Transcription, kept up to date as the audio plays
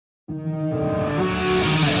Hey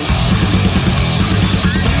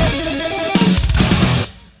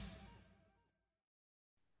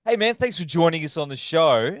man, thanks for joining us on the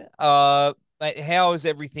show. Mate, how is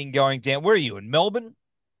everything going down? Where are you in Melbourne?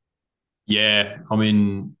 Yeah, I'm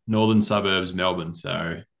in northern suburbs, Melbourne.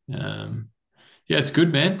 So, um, yeah, it's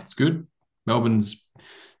good, man. It's good. Melbourne's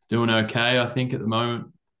doing okay, I think, at the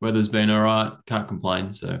moment. Weather's been all right. Can't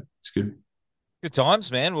complain. So it's good. Good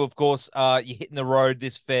times, man. Well, of course, you're hitting the road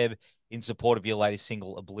this Feb in support of your latest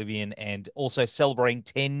single, Oblivion, and also celebrating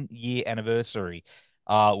 10-year anniversary,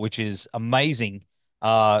 which is amazing.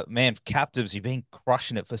 Man, Captives, you've been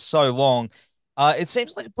crushing it for so long. It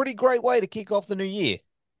seems like a pretty great way to kick off the new year.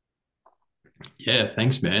 Yeah,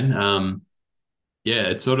 thanks, man. Yeah,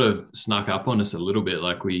 it sort of snuck up on us a little bit.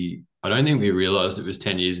 I don't think we realized it was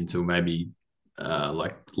 10 years until maybe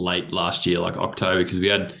like late last year, like October, because we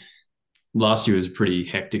had last year was pretty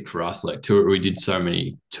hectic for us. We did so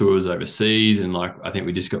many tours overseas, and like I think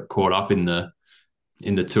we just got caught up in the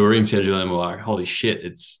touring schedule, and we're like, holy shit,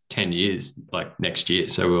 it's 10 years like next year.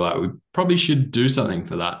 So we're like, we probably should do something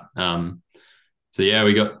for that. So yeah,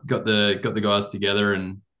 we got the guys together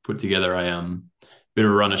and put together a bit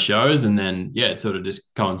of a run of shows, and then yeah, it sort of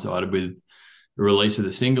just coincided with the release of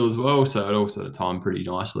the single as well. So it all sort of timed pretty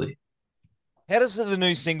nicely. How does the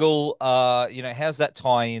new single, how's that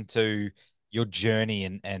tie into your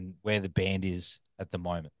journey and where the band is at the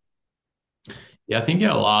moment? Yeah, I think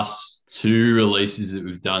our last two releases that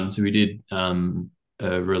we've done. So we did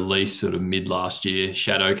a release sort of mid last year,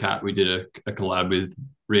 Shadowcat. We did a collab with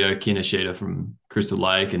Rio Kinoshita from Crystal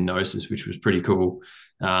Lake and Gnosis, which was pretty cool.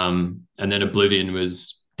 And then Oblivion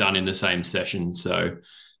was done in the same session. So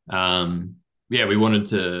yeah, we wanted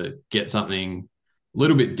to get something a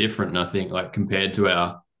little bit different. And I think like compared to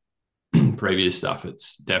our previous stuff,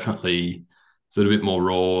 it's a little bit more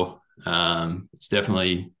raw.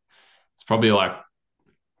 It's probably like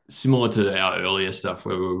similar to our earlier stuff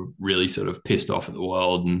where we were really sort of pissed off at the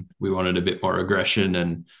world and we wanted a bit more aggression.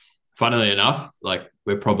 And funnily enough, like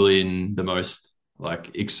we're probably in the most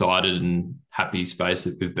like excited and happy space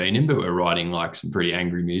that we've been in, but we're writing like some pretty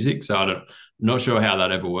angry music. So I'm not sure how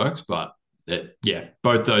that ever works, but yeah,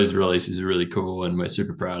 both those releases are really cool and we're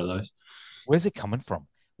super proud of those. Where's it coming from?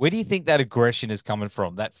 Where do you think that aggression is coming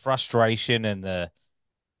from? That frustration and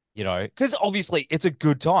because obviously it's a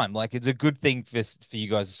good time. Like it's a good thing for you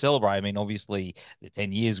guys to celebrate. I mean, obviously the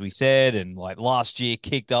 10 years we said, and like last year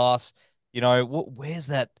kicked ass. Where's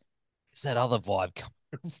that other vibe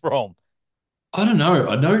coming from? I don't know.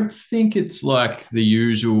 I don't think it's like the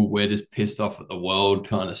usual we're just pissed off at the world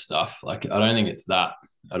kind of stuff. Like I don't think it's that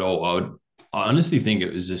at all. I honestly think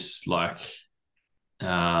it was just like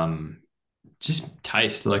um just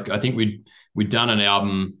taste. Like I think we'd done an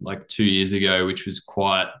album like 2 years ago, which was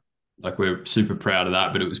quite like we're super proud of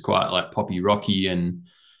that, but it was quite like poppy rocky and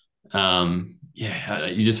yeah,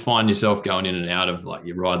 you just find yourself going in and out of like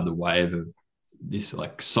you ride the wave of this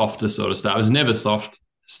like softer sort of stuff. It's never soft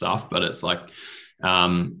stuff, but it's like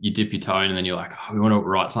you dip your toe in and then you're like, oh, we want to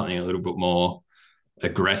write something a little bit more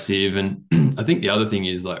aggressive. And I think the other thing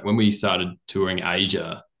is like when we started touring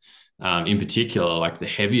Asia, in particular, like the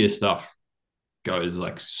heavier stuff goes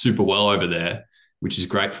like super well over there, which is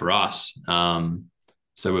great for us.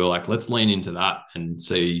 So we were like, let's lean into that and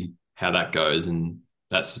see how that goes. And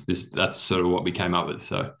that's sort of what we came up with.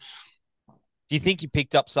 So Do you think you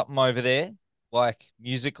picked up something over there, like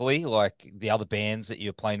musically, like the other bands that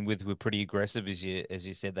you're playing with were pretty aggressive, as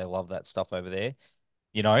you said, they love that stuff over there.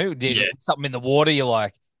 yeah, Something in the water, you're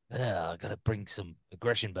like, I gotta bring some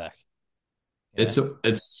aggression back. You know?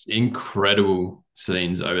 it's incredible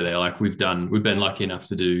scenes over there. Like we've been lucky enough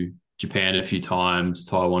to do Japan a few times,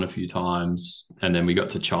 Taiwan a few times, and then we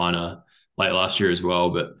got to China late last year as well.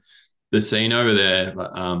 But the scene over there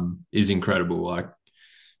is incredible. Like,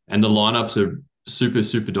 and the lineups are super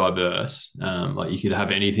diverse. Like you could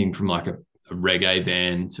have anything from like a reggae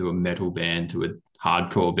band to a metal band to a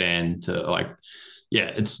hardcore band to like, yeah,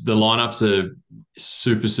 it's the lineups are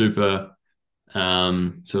super sort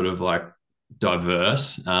of like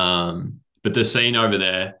diverse. But the scene over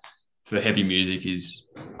there for heavy music is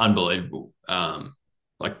unbelievable.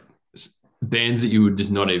 Like bands that you would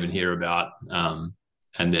just not even hear about,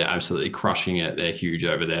 and they're absolutely crushing it. They're huge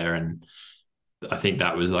over there, and I think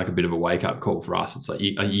that was like a bit of a wake up call for us. It's like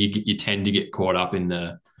you tend to get caught up in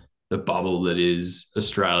the bubble that is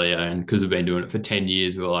Australia, and because we've been doing it for 10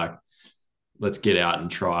 years, we're like, let's get out and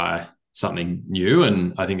try something new.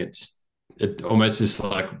 And I think it almost just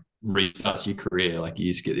like restarts your career. Like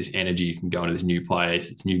you just get this energy from going to this new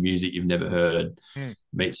place. It's new music you've never heard. Hmm.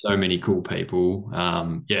 Meet so many cool people.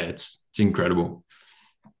 Yeah, it's incredible.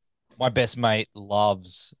 My best mate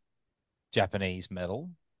loves Japanese metal.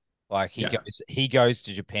 Like Yeah. he goes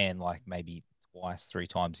to Japan like maybe twice, three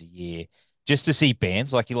times a year just to see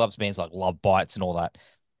bands. Like he loves bands like Love Bites and all that.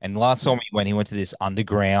 And last time he went to this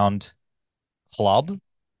underground club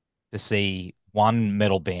to see one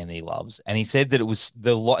metal band that he loves, and he said that it was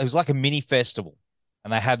like a mini festival,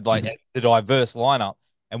 and they had like Mhm. the diverse lineup,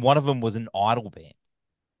 and one of them was an idol band,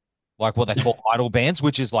 like what they call idol bands,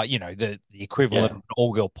 which is like the equivalent of Yeah. an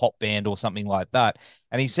all girl pop band or something like that.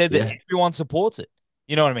 And he said that Yeah. everyone supports it.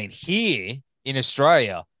 You know what I mean? Here in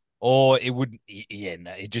Australia, or it wouldn't. Yeah,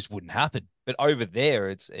 no, it just wouldn't happen. But over there,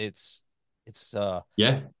 it's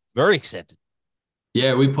Yeah. very accepted.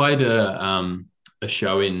 Yeah. We played a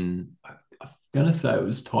show in, I'm gonna say it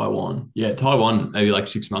was Taiwan. Yeah, Taiwan, maybe like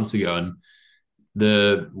 6 months ago. And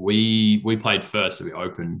we played first, so we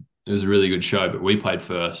opened. It was a really good show, but we played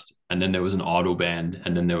first, and then there was an idol band,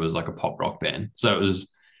 and then there was like a pop rock band. So it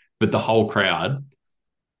was, but the whole crowd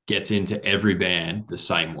gets into every band the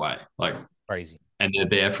same way, like, Crazy. and they're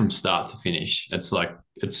there from start to finish. It's like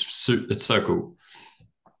it's so cool.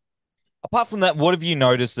 Apart from that, what have you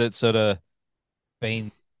noticed that's sort of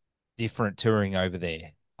been different touring over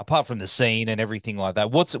there? Apart from the scene and everything like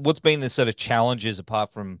that, what's been the sort of challenges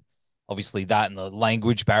apart from obviously that and the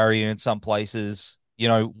language barrier in some places?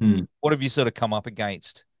 Hmm. What have you sort of come up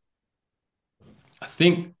against? I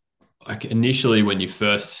think like initially when you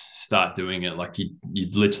first start doing it, like you're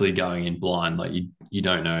literally going in blind, like you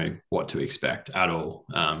don't know what to expect at all.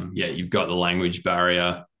 Yeah, you've got the language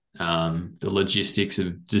barrier, the logistics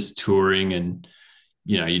of just touring, and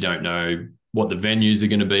you don't know what the venues are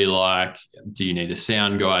going to be like. Do you need a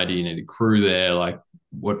sound guy? Do you need a crew there? Like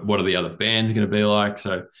what are the other bands going to be like?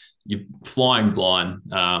 So you're flying blind.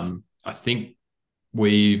 I think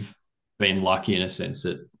we've been lucky in a sense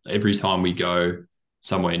that every time we go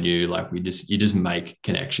somewhere new, like you just make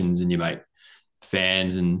connections and you make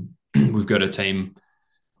fans, and we've got a team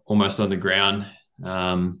almost on the ground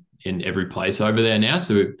in every place over there now.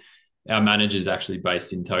 So our manager is actually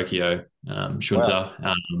based in Tokyo, Wow.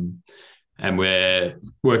 Shunta, and we're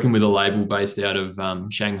working with a label based out of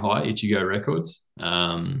Shanghai, Ichigo Records.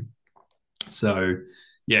 So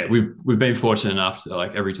yeah, we've been fortunate enough to,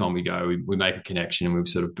 like, every time we go, we make a connection, and we've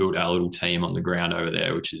sort of built our little team on the ground over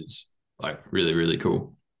there, which is like really, really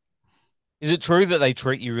cool. Is it true that they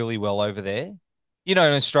treat you really well over there? In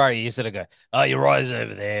Australia, you sort of go, "Oh, your eyes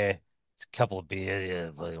over there. It's a couple of beers,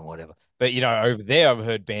 yeah, fucking whatever." But over there, I've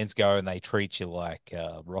heard bands go and they treat you like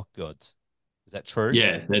rock gods. Is that true?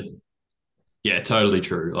 Yeah, that's yeah, totally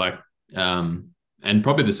true. Like, um, and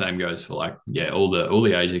probably the same goes for, like, yeah, all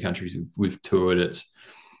the Asia countries we've toured. It's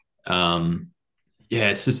yeah,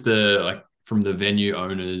 it's just the, like, from the venue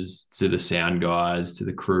owners to the sound guys to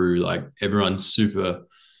the crew, like everyone's super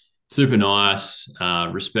super nice,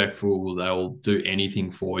 respectful. They'll do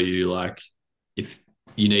anything for you. Like if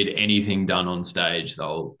you need anything done on stage,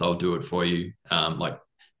 they'll do it for you. Like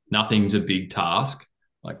nothing's a big task.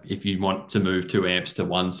 Like if you want to move 2 amps to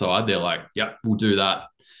one side, they're like, "Yep, we'll do that."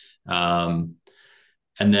 Um,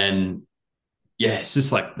 and then yeah, it's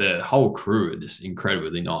just like the whole crew are just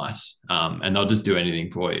incredibly nice, and they'll just do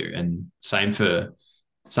anything for you. And same for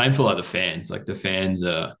like the fans. Like the fans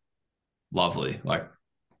are lovely. Like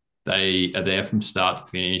they are there from start to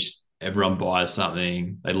finish. Everyone buys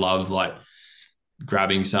something. They love like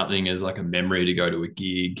grabbing something as like a memory to go to a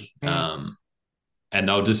gig. Mm. And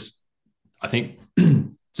they'll just, I think,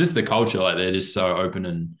 just the culture, like they're just so open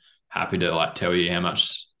and happy to like tell you how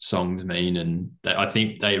much songs mean. And I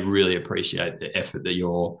think they really appreciate the effort that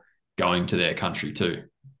you're going to their country too.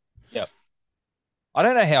 Yeah. I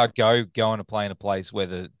don't know how I'd go going to play in a place where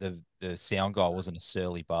the sound guy wasn't a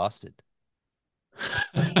surly bastard.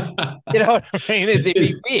 You know what I mean? It'd be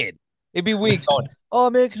It's, weird. It'd be weird going, "Oh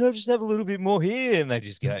man, can I just have a little bit more here?" And they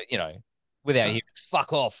just go, without hearing,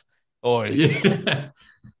 "Fuck off." Or yeah.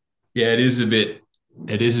 Yeah, it is a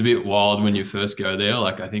bit wild when you first go there.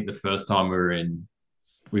 Like I think the first time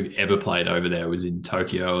we've ever played over there was in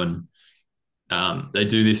Tokyo, and they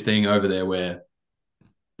do this thing over there where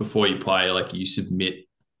before you play, like you submit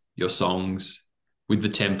your songs with the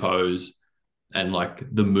tempos and like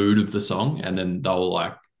the mood of the song, and then they'll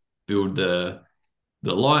like build the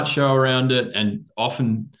light show around it. And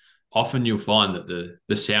often you'll find that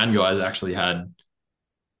the sound guys actually had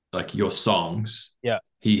like your songs. yeah,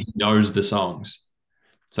 He knows the songs.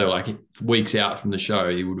 So like weeks out from the show,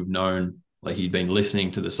 he would have known, like he'd been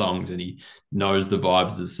listening to the songs, and he knows the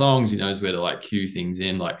vibes of the songs. He knows where to like cue things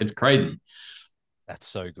in. Like it's crazy. that's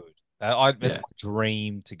so good. It's Yeah, my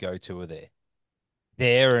dream to go tour there.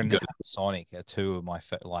 There you and got Sonic are two of my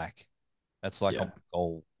like. That's like on yeah, my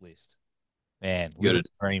goal list. Man, you got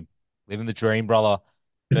living the dream, brother.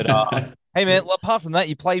 But it. Hey man, apart from that,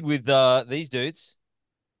 you played with these dudes.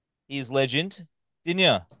 He's legend, didn't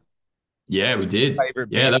you? Yeah, we did. Favorite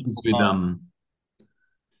Yeah, band that of was all time.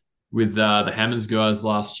 with the Hammers guys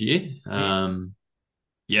last year. Yeah.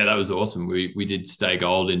 Yeah, that was awesome. We did stay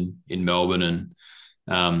gold in Melbourne, and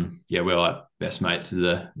yeah, we we're like best mates with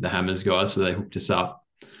the Hammers guys, so they hooked us up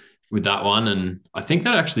with that one. And I think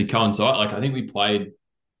that actually coincided. Like, I think we played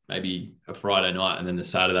maybe a Friday night, and then the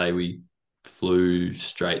Saturday we flew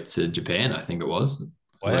straight to Japan. I think it was. It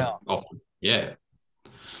was like Wow, off. Yeah,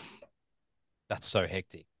 that's so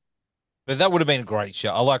hectic. But that would have been a great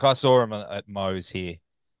show. I saw him at Moe's here,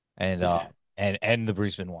 and yeah, and the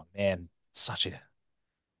Brisbane one. Man, such a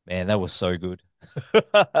man. That was so good.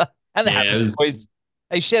 And the yeah. It Hammers was. boys.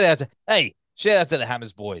 Shout out to the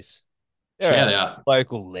Hammers boys. They're Yeah, our they are.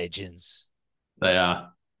 local legends. They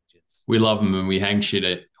are. Legends. We love them, and we hang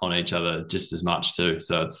on each other just as much too.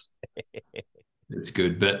 So it's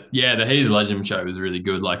good. But yeah, the He's Legend show was really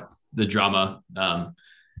good. Like the drummer,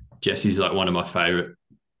 Jesse's like one of my favorite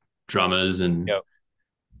drummers, and Yep.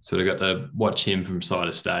 sort of got to watch him from side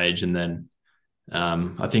of stage. And then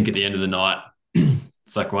I think at the end of the night,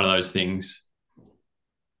 it's like one of those things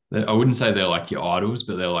that I wouldn't say they're like your idols,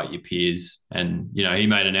 but they're like your peers. And you know, he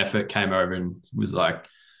made an effort, came over, and was like,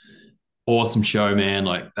 "Awesome show, man!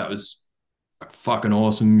 Like that was fucking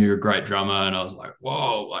awesome. You're a great drummer." And I was like,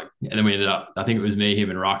 "Whoa!" Like, and then we ended up. I think it was me, him,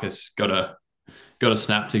 and Ruckus got a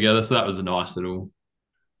snap together. So that was a nice little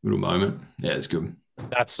moment. Yeah, it's good.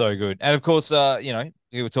 That's so good. And of course,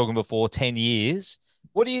 we were talking before, 10 years.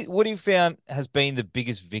 What do you found has been the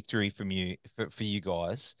biggest victory from you for you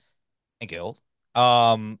guys and girl?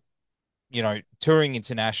 Um, touring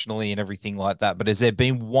internationally and everything like that. But has there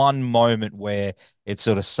been one moment where it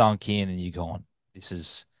sort of sunk in and you gone, this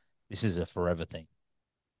is a forever thing?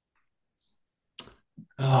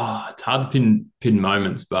 Oh, it's hard to pin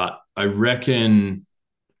moments, but I reckon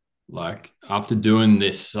like after doing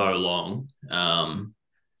this so long,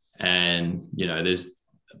 and you know,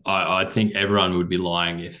 I think everyone would be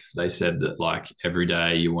lying if they said that like every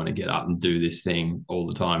day you want to get up and do this thing all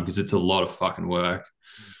the time because it's a lot of fucking work.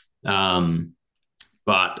 Um,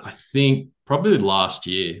 but I think probably last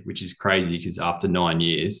year, which is crazy because after 9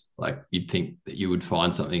 years, like you'd think that you would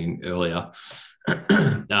find something earlier.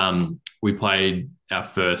 We played our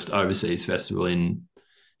first overseas festival in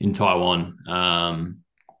Taiwan, and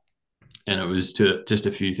it was to just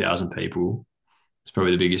a few thousand people. It's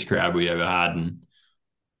probably the biggest crowd we ever had, and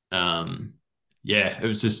um, yeah, it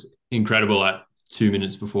was just incredible. Like 2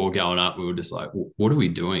 minutes before going up, we were just like, "What are we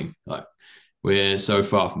doing? Like, we're so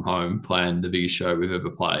far from home, playing the biggest show we've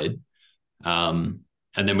ever played."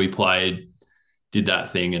 And then we did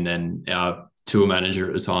that thing, and then our tour manager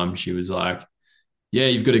at the time, she was like, "Yeah,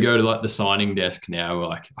 you've got to go to like the signing desk now." We're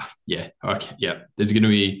like, "Oh, yeah, okay, yeah." There's going to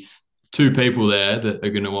be two people there that are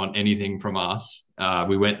going to want anything from us.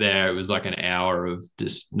 We went there. It was like an hour of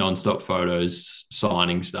just nonstop photos,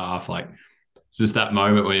 signing stuff. Like it's just that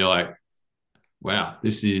moment where you're like, "Wow,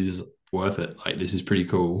 this is worth it. Like this is pretty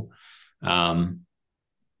cool." Um,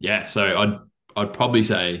 yeah, so I'd probably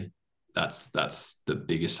say that's the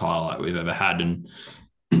biggest highlight we've ever had, and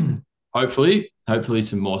hopefully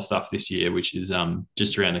some more stuff this year, which is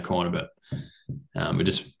just around the corner. But we're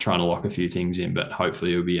just trying to lock a few things in, but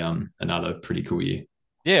hopefully it'll be another pretty cool year.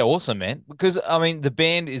 Yeah, awesome, man. Because I mean, the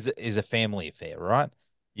band is a family affair, right?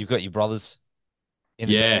 You've got your brothers in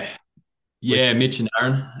the band Yeah, with yeah, Mitch and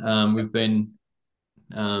Aaron, we've been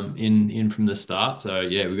in from the start, so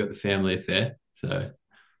yeah, we've got the family affair. So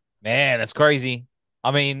man, that's crazy.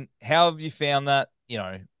 I mean, how have you found that?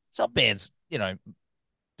 Some bands,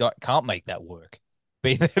 can't make that work.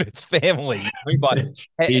 Being that it's family. But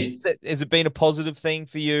he's has it been a positive thing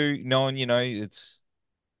for you, knowing, it's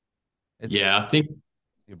yeah,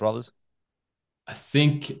 your brothers? I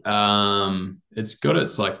think it's got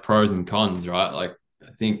its like pros and cons, right? Like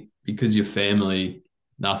I think because you're family,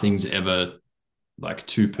 nothing's ever like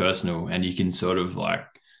too personal, and you can sort of like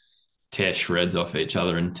tear shreds off each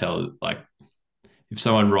other and tell like if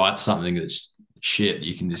someone writes something that's shit,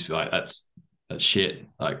 you can just be like that's shit,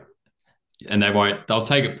 like, and they'll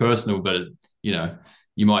take it personal, but you know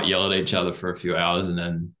you might yell at each other for a few hours, and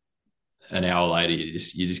then an hour later you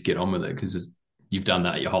just get on with it because you've done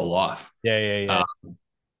that your whole life. Yeah, yeah, Uh,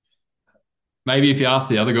 Maybe if you ask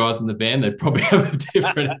the other guys in the band, they'd probably have a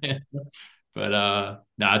different answer. But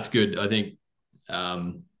no, it's good. I think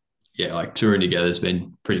yeah, like touring together has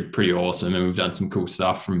been pretty awesome, and we've done some cool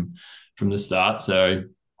stuff from the start. So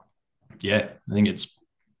yeah, I think it's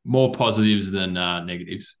more positives than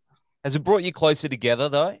negatives. Has it brought you closer together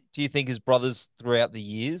though? Do you think as brothers throughout the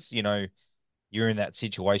years, you're in that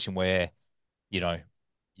situation where, you know,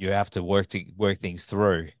 you have to work things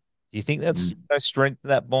through. Do you think that's Mm. strength of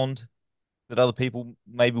that bond that other people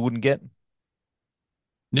maybe wouldn't get?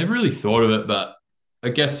 Never really thought of it, but I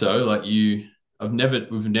guess so. We've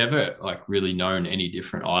never like really known any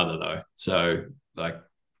different either, though. So like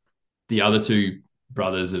the other two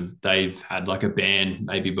brothers they've had like a band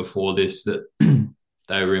maybe before this that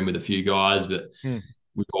they were in with a few guys, but Hmm.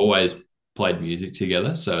 we've always played music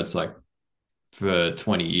together. So it's like for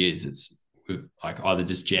 20 years, we've like either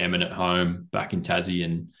just jamming at home back in Tassie,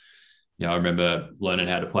 and I remember learning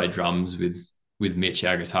how to play drums with Mitch,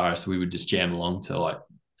 our guitarist. We would just jam along to like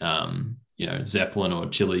Zeppelin or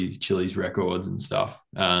Chili's records and stuff.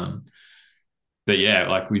 But yeah,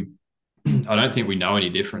 like I don't think we know any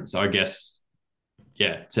different. So I guess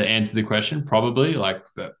yeah, to answer the question, probably like,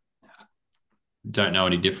 but don't know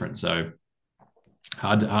any different. So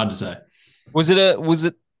hard to say. Was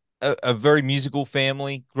it a very musical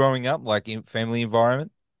family growing up, like in family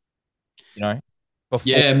environment, you know,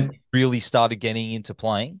 before Yeah, you really started getting into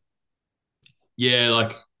playing? yeah,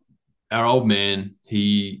 like our old man,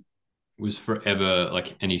 he was forever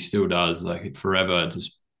like, and he still does like forever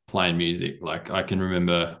just playing music. Like I can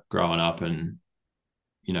remember growing up and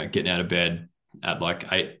getting out of bed at like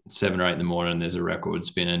 7 or 8 in the morning. There's a record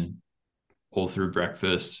spinning all through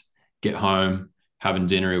breakfast. Get home, having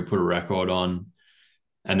dinner, he'll put a record on,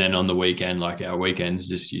 and then on the weekend, like our weekends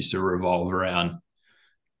just used to revolve around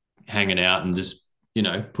hanging out and just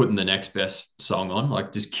putting the next best song on,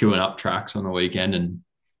 like just queuing up tracks on the weekend. And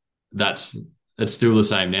that's it's still the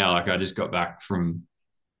same now. Like I just got back from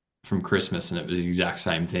Christmas and it was the exact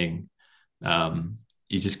same thing.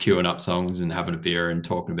 You're just queuing up songs and having a beer and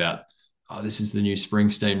talking about, oh, this is the new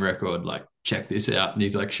Springsteen record. Like, check this out. And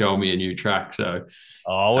he's like showing me a new track. So,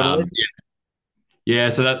 Oh, what a um, legend. yeah.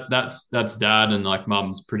 So that's dad, and like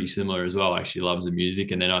mum's pretty similar as well. Like she loves the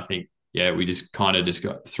music, and then I think yeah, we just kind of just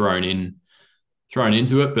got thrown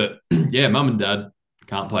into it. But yeah, mum and dad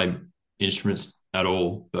can't play instruments at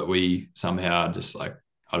all, but we somehow just like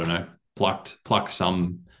I don't know plucked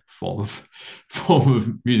some form of form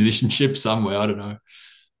of musicianship somewhere. I don't know.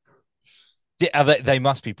 Yeah, they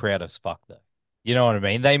must be proud as fuck though. You know what I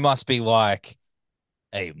mean? They must be like,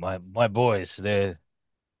 hey, my boys, they're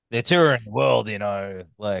touring the world,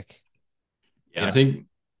 like, Yeah, I think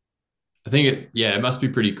it must be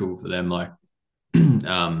pretty cool for them. Like,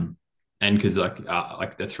 and because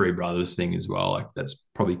like the three brothers thing as well. Like that's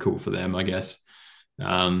probably cool for them, I guess.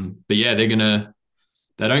 But yeah, they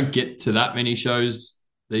don't get to that many shows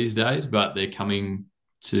these days, but they're coming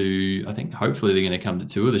to, I think hopefully they're going to come to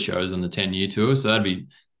two of the shows on the 10-year tour. So that'd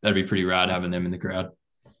be pretty rad having them in the crowd.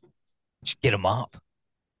 just get them up.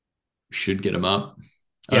 Should get them up.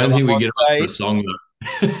 I Get don't them up think we on get them up for a stage. song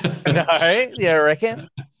No, though. yeah, I reckon.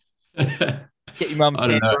 Get your mum a I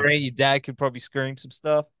don't know. tambourine. Your dad could probably scream some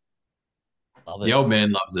stuff. Love The it. old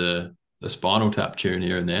man loves a Spinal Tap tune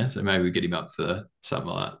here and there, so maybe we get him up for something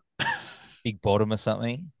like Big bottom or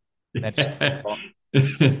something. Majesty.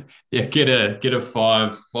 that. Yeah, get a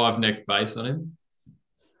five neck bass on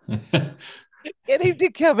him. Get him to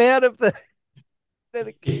come out of the.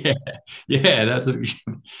 Yeah, yeah, that's a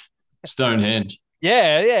Stonehenge.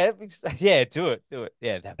 Yeah, yeah, yeah. Do it.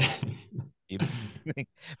 Yeah, that'd be.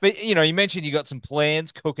 But you mentioned you got some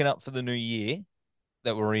plans cooking up for the new year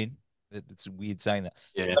that we're in. It's weird saying that,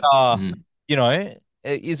 Yeah. but Mm.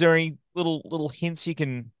 is there any little hints you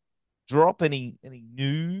can drop? Any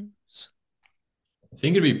news? I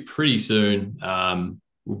think it'd be pretty soon.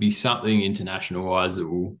 Will be something international wise that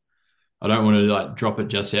will. I don't want to like drop it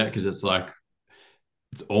just yet because it's like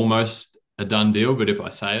it's almost a done deal. But if I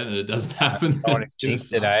say it and it doesn't happen, I then want to it's gonna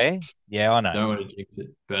jinx it, suck. eh? Yeah, I know. Don't want to jinx it.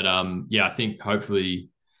 But yeah, I think hopefully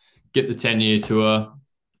get the 10-year tour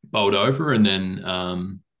bowled over, and then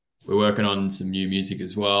we're working on some new music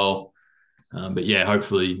as well. But yeah,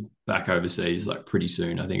 hopefully back overseas like pretty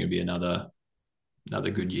soon. I think it'd be another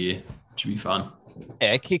good year. Should be fun.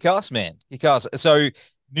 Yeah, kick ass, man. Kick ass. So,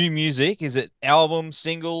 new music, is it albums,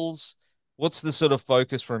 singles? What's the sort of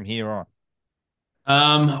focus from here on?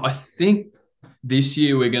 I think this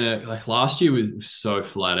year we're gonna like last year was so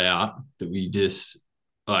flat out that we just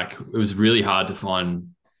like it was really hard to find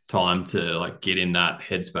time to like get in that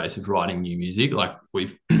headspace of writing new music. Like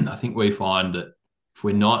we've I think we find that if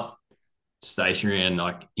we're not stationary and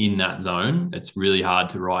like in that zone, it's really hard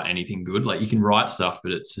to write anything good. Like you can write stuff,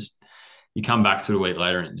 but it's just you come back to it a week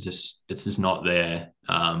later and it's just not there.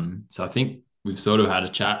 So I think we've sort of had a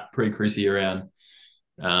chat pre-Chrissy around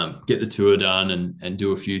get the tour done and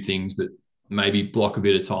do a few things, but maybe block a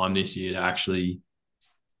bit of time this year to actually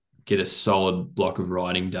get a solid block of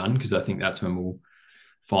writing done because I think that's when we'll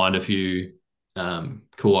find a few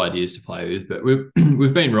cool ideas to play with. But we've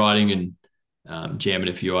we've been writing and jamming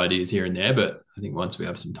a few ideas here and there. But I think once we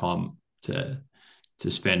have some time to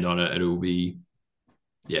spend on it, it'll be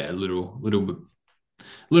yeah a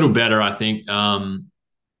little better, I think.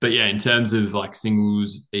 But yeah, in terms of like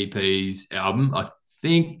singles, EPs, album,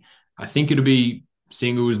 think I think it'll be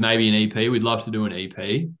singles, maybe an EP. We'd love to do an EP.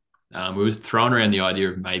 We was throwing around the idea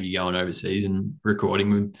of maybe going overseas and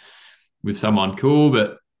recording with someone cool,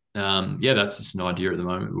 but yeah, that's just an idea at the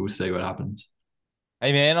moment. We'll see what happens.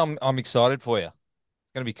 Hey man, I'm excited for you. It's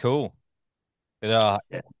gonna be cool. But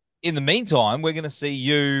Yeah. in the meantime, we're gonna see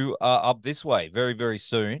you up this way very, very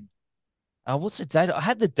soon. What's the date? I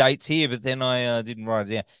had the dates here, but then I didn't write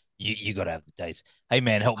it down. You got to have the dates. Hey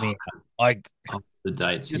man, help me out. I The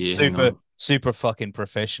dates just here. Hang super on. super fucking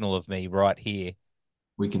professional of me right here.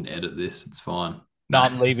 We can edit this. It's fine. No, No.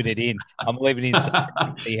 I'm leaving it in. I'm leaving it in so you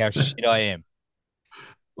can see how shit I am.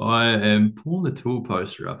 I am pulling the tool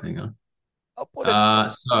poster up. Hang on. I'll put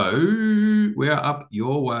it. So we are up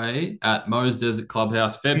your way at Moe's Desert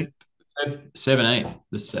Clubhouse, Feb 17th.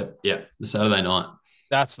 The Saturday night.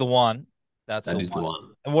 That's the one. That's the That is the one. one.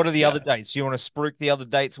 And what are the Yeah, other dates? Do you want to spruik the other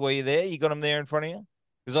dates while you're there? You got them there in front of you?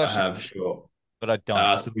 Because I I should, have sure. but I don't.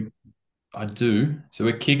 I do. So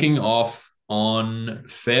we're kicking off on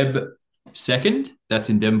Feb 2nd. That's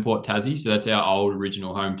in Devonport, Tassie. So that's our old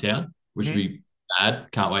original hometown, which will Mhm. be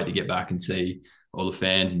bad. Can't wait to get back and see all the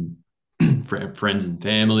fans and friends and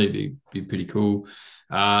family. Be pretty cool.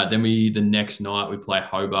 Then the next night we play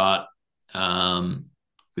Hobart um,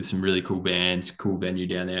 with some really cool bands, cool venue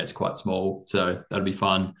down there. It's quite small, so that'll be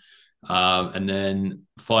fun. And then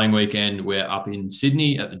following weekend we're up in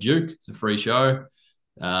Sydney at the Duke. It's a free show.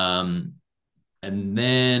 Um, and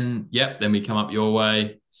then then we come up your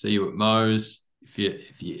way. See you at Moe's.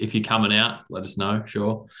 If you're coming out, let us know.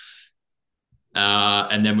 Sure.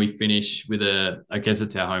 And then we finish with I guess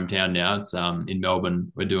it's our hometown now. It's in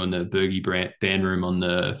Melbourne. We're doing the Bergie Band Room on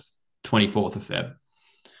the 24th of Feb.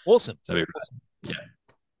 Awesome. So we, Awesome.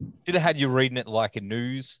 yeah, Should have had you reading it like a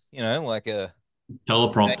news, like a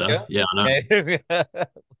teleprompter. anchor. Yeah, I know. Yeah.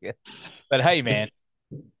 Yeah. But hey, man.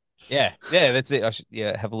 Yeah, yeah, that's it. I should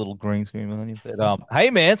have a little green screen on you. But hey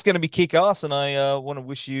man, it's gonna be kick ass, and I want to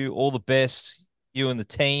wish you all the best, you and the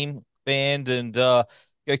team, band, and go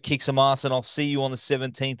kick some ass. And I'll see you on the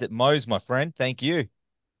 17th at Moe's, my friend. Thank you.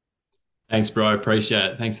 Thanks, bro. Appreciate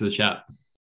it. Thanks for the chat.